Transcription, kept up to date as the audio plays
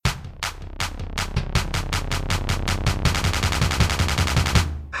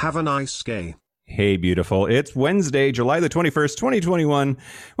Have a nice gay. Hey, beautiful. It's Wednesday, July the 21st, 2021.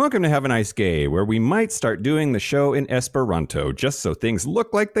 Welcome to Have a Nice Gay, where we might start doing the show in Esperanto, just so things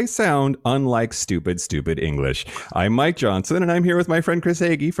look like they sound, unlike stupid English. I'm Mike Johnson, and I'm here with my friend Chris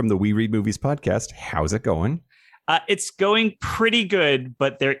Hagee from the We Read Movies podcast. How's it going? It's going pretty good,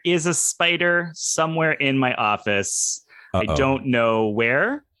 but there is a spider somewhere in my office. I don't know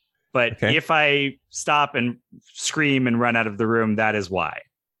where, but if I stop and scream and run out of the room, that is why.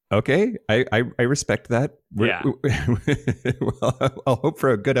 Okay, I respect that. Yeah. Well, I'll hope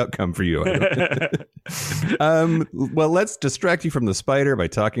for a good outcome for you. Well, let's distract you from the spider by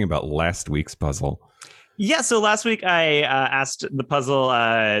talking about last week's puzzle. Yeah, so last week I asked the puzzle,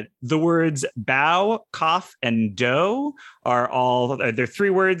 the words bow, cough, and dough they're three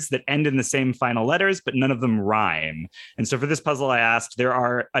words that end in the same final letters, but none of them rhyme. And so for this puzzle, I asked, there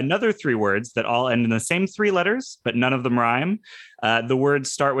are another three words that all end in the same three letters, but none of them rhyme. The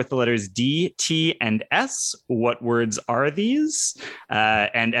words start with the letters D, T, and S. What words are these?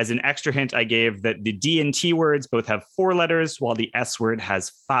 And as an extra hint, I gave that the D and T words both have 4 letters, while the S word has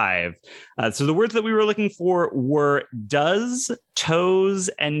 5. So the words that we were looking for were does, toes,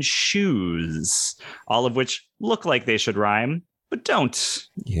 and shoes, all of which look like they should rhyme, but don't.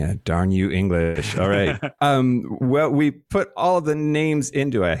 Yeah, darn you, English. All right. Well, we put all of the names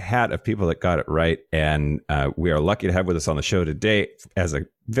into a hat of people that got it right, and we are lucky to have with us on the show today as a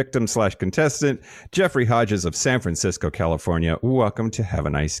victim/contestant, Jeffrey Hodges of San Francisco, California. Welcome to Have a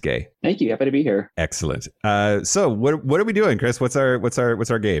Nice Gay. Thank you. Happy to be here. Excellent. So what are we doing, Chris? What's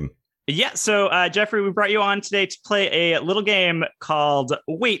our game? Yeah, so Jeffrey, we brought you on today to play a little game called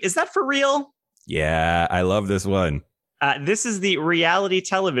Wait, Is That For Real? Yeah, I love this one. This is the reality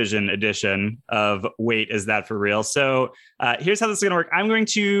television edition of Wait, Is That For Real? So here's how this is going to work. I'm going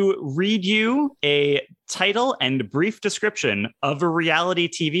to read you a title and brief description of a reality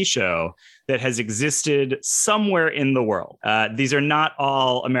TV show that has existed somewhere in the world. These are not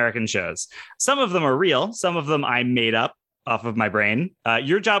all American shows. Some of them are real. Some of them I made up off of my brain.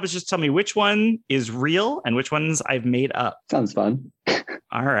 Your job is just tell me which one is real and which ones I've made up. Sounds fun.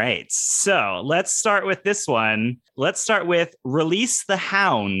 All right. So let's start with this one. Let's start with Release the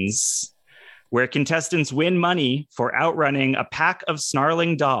Hounds, where contestants win money for outrunning a pack of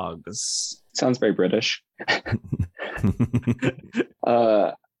snarling dogs. Sounds very British. I'm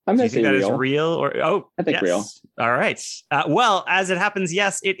going to say that real. Is real or I think yes. real. All right. Well, as it happens,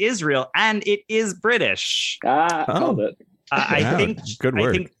 yes, it is real and it is British. Called it. I think good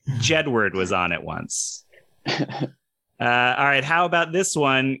word. I think Jedward was on it once. All right. How about this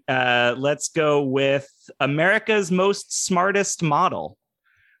one? Let's go with America's Most Smartest Model,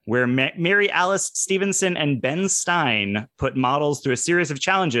 where Mary Alice Stevenson and Ben Stein put models through a series of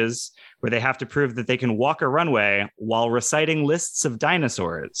challenges where they have to prove that they can walk a runway while reciting lists of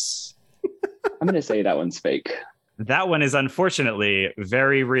dinosaurs. I'm going to say that one's fake. That one is unfortunately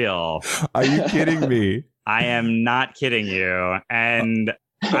very real. Are you kidding me? I am not kidding you. And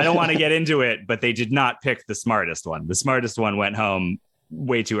I don't want to get into it, but they did not pick the smartest one. The smartest one went home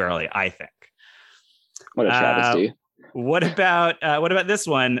way too early, I think. What a travesty. What about this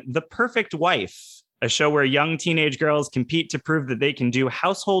one? The Perfect Wife, a show where young teenage girls compete to prove that they can do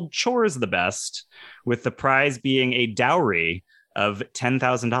household chores the best, with the prize being a dowry of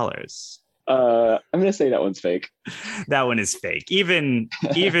 $10,000. I'm going to say that one's fake. That one is fake. Even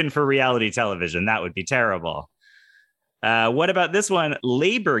for reality television, that would be terrible. What about this one?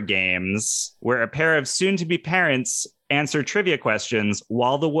 Labor Games, where a pair of soon-to-be parents answer trivia questions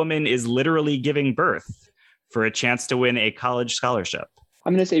while the woman is literally giving birth for a chance to win a college scholarship.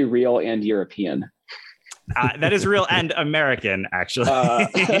 I'm going to say real and European. That is real and American, actually.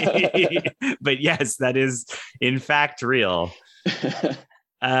 But yes, that is in fact real.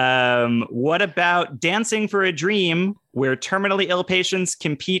 What about Dancing for a Dream, where terminally ill patients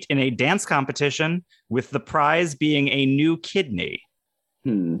compete in a dance competition with the prize being a new kidney?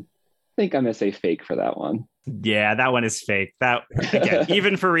 I think I'm going to say fake for that one. Yeah, that one is fake. That again,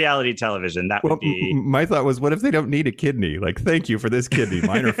 even for reality television, that would be. My thought was, what if they don't need a kidney? Like, thank you for this kidney.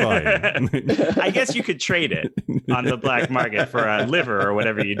 Mine are fine. I guess you could trade it on the black market for a liver or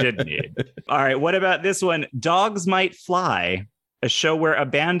whatever you did need. All right. What about this one? Dogs Might Fly, a show where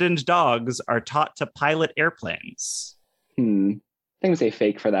abandoned dogs are taught to pilot airplanes. I think I'm going to say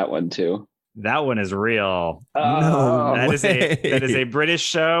fake for that one, too. That one is real. No, that is a British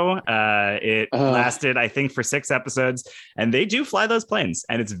show. It lasted, I think, for 6 episodes, and they do fly those planes,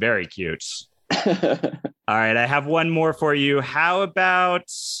 and it's very cute. All right, I have one more for you. How about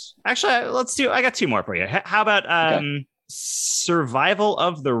actually? I got 2 more for you. How about Survival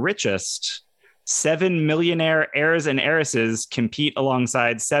of the Richest, 7 millionaire heirs and heiresses compete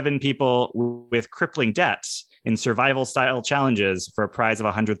alongside 7 people with crippling debt in survival-style challenges for a prize of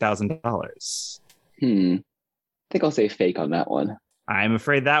 $100,000. I think I'll say fake on that one. I'm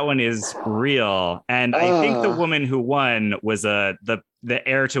afraid that one is real. And I think the woman who won was the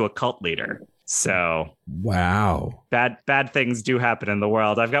heir to a cult leader. So wow. Bad things do happen in the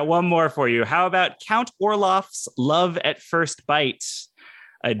world. I've got one more for you. How about Count Orloff's Love at First Bite?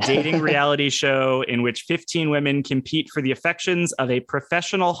 A dating reality show in which 15 women compete for the affections of a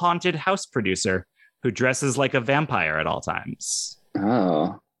professional haunted house producer who dresses like a vampire at all times.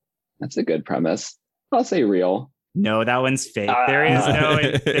 Oh, that's a good premise. I'll say real. No, that one's fake. There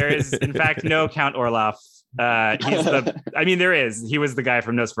is in fact no Count Orloff. There is. He was the guy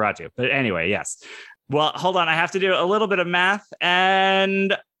from Nosferatu. But anyway, yes. Well, hold on. I have to do a little bit of math,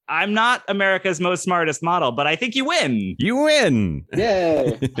 and I'm not America's most smartest model, but I think you win. You win.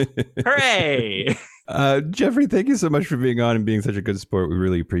 Yay. Hooray. Jeffrey, thank you so much for being on and being such a good sport. We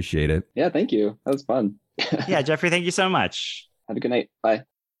really appreciate it. Yeah, thank you. That was fun. Yeah, Jeffrey, thank you so much. Have a good night. Bye.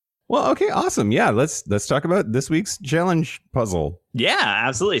 Well, okay, awesome. Yeah, let's talk about this week's challenge puzzle. Yeah,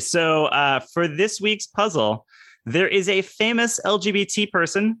 absolutely. So for this week's puzzle, there is a famous LGBT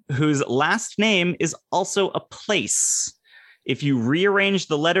person whose last name is also a place. If you rearrange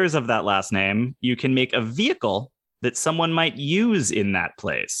the letters of that last name, you can make a vehicle that someone might use in that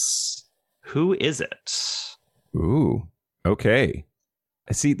place. Who is it? Ooh, okay.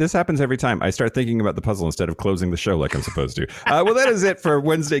 See, this happens every time I start thinking about the puzzle instead of closing the show like I'm supposed to. Well, that is it for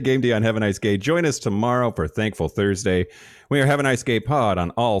Wednesday Game Day on Have a Nice Gay. Join us tomorrow for Thankful Thursday. We are Have a Nice Gay Pod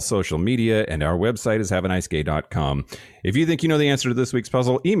on all social media, and our website is haveanicegay.com. If you think you know the answer to this week's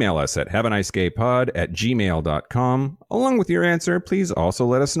puzzle, email us at haveanicegaypod@gmail.com. Along with your answer, please also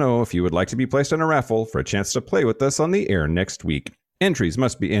let us know if you would like to be placed on a raffle for a chance to play with us on the air next week. Entries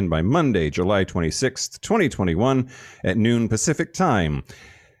must be in by Monday, July 26th, 2021 at noon Pacific time.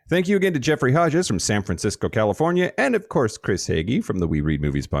 Thank you again to Jeffrey Hodges from San Francisco, California, and of course, Chris Hagee from the We Read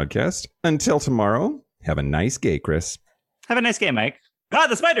Movies podcast. Until tomorrow, have a nice gay, Chris. Have a nice game, Mike. Ah,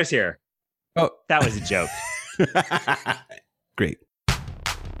 the spider's here. Oh, that was a joke. Great.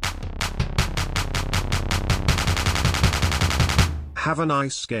 Have a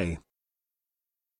nice gay.